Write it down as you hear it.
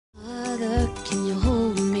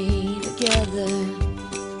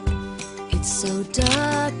so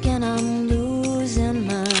dark and I'm losing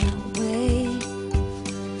my way.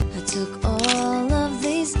 I took all of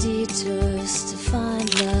these detours to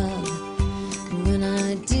find love, and when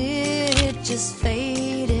I did, it just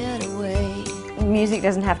faded away. Music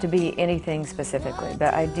doesn't have to be anything specifically,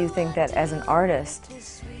 but I do think that as an artist,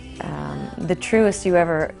 the truest you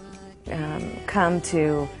ever come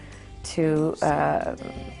to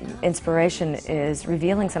inspiration is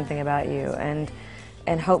revealing something about you, and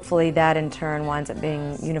hopefully that in turn winds up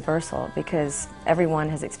being universal, because everyone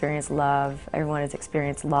has experienced love, everyone has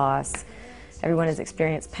experienced loss, everyone has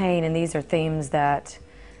experienced pain, and these are themes that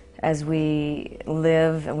as we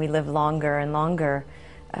live and we live longer and longer,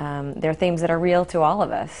 they're themes that are real to all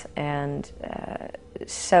of us, and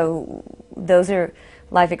so those are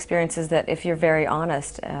life experiences that if you're very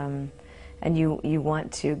honest and you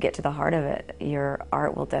want to get to the heart of it, your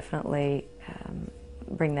art will definitely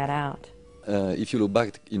bring that out. If you look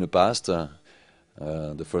back in the past,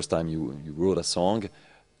 the first time you wrote a song,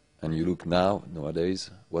 and you look nowadays,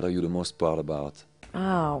 what are you the most proud about?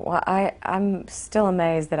 Oh, well, I'm still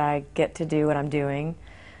amazed that I get to do what I'm doing.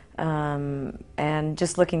 And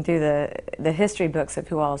just looking through the history books of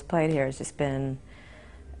who all has played here has just been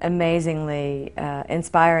amazingly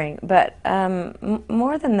inspiring. But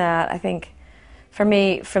more than that, I think for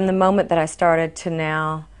me, from the moment that I started to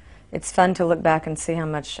now, it's fun to look back and see how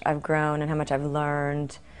much I've grown and how much I've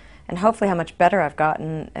learned, and hopefully how much better I've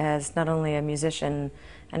gotten as not only a musician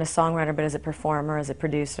and a songwriter, but as a performer, as a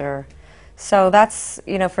producer. So that's,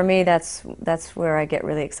 you know, for me, that's where I get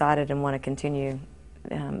really excited and want to continue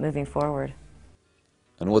moving forward.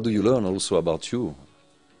 And what do you learn also about you?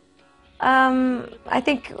 I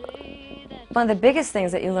think one of the biggest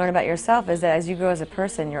things that you learn about yourself is that as you grow as a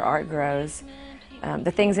person, your art grows.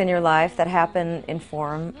 The things in your life that happen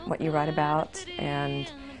inform what you write about, and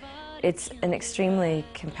it's an extremely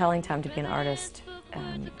compelling time to be an artist.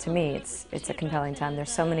 To me, it's a compelling time.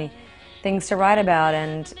 There's so many things to write about,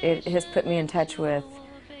 and it has put me in touch with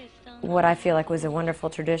what I feel like was a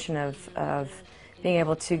wonderful tradition of being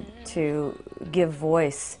able to give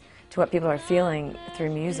voice to what people are feeling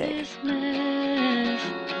through music.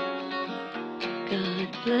 God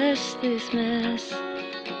bless this mess.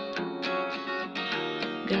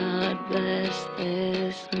 God bless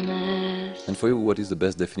this mess. And for you, what is the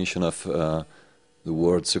best definition of the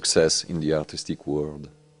word success in the artistic world?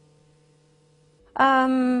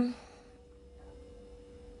 I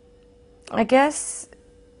guess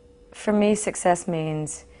for me, success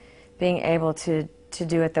means being able to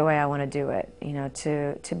do it the way I want to do it. You know,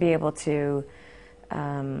 to be able to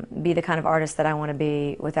be the kind of artist that I want to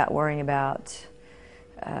be without worrying about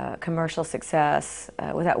commercial success,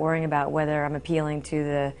 without worrying about whether I'm appealing to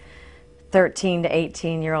the 13 to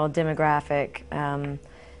 18-year-old demographic.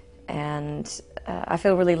 And I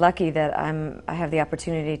feel really lucky that I have the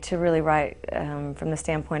opportunity to really write from the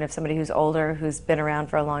standpoint of somebody who's older, who's been around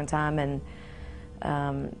for a long time, and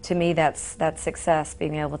to me that's success,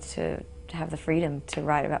 being able to have the freedom to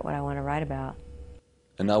write about what I want to write about.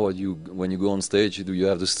 And now when you go on stage, do you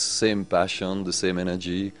have the same passion, the same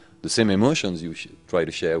energy, the same emotions you try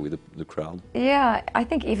to share with the crowd? Yeah, I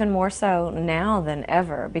think even more so now than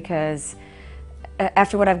ever, because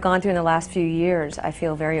after what I've gone through in the last few years, I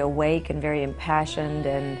feel very awake and very impassioned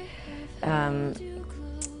and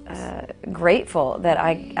grateful that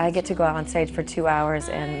I get to go out on stage for 2 hours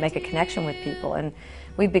and make a connection with people. And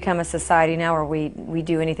we've become a society now where we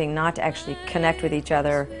do anything not to actually connect with each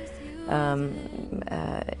other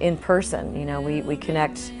in person. You know, we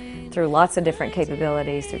connect through lots of different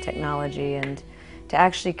capabilities, through technology, and to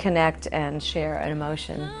actually connect and share an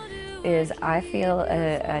emotion is, I feel,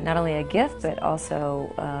 not only a gift, but also,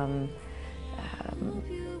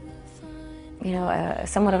 you know,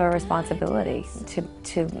 somewhat of a responsibility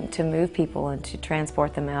to move people and to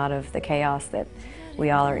transport them out of the chaos that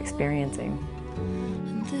we all are experiencing.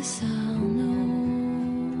 And this I'll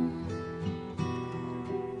know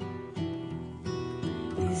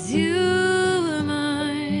is you.